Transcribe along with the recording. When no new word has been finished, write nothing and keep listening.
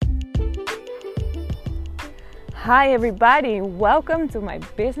Hi everybody, welcome to my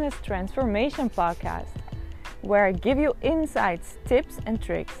Business Transformation Podcast, where I give you insights, tips and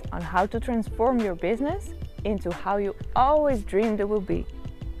tricks on how to transform your business into how you always dreamed it will be.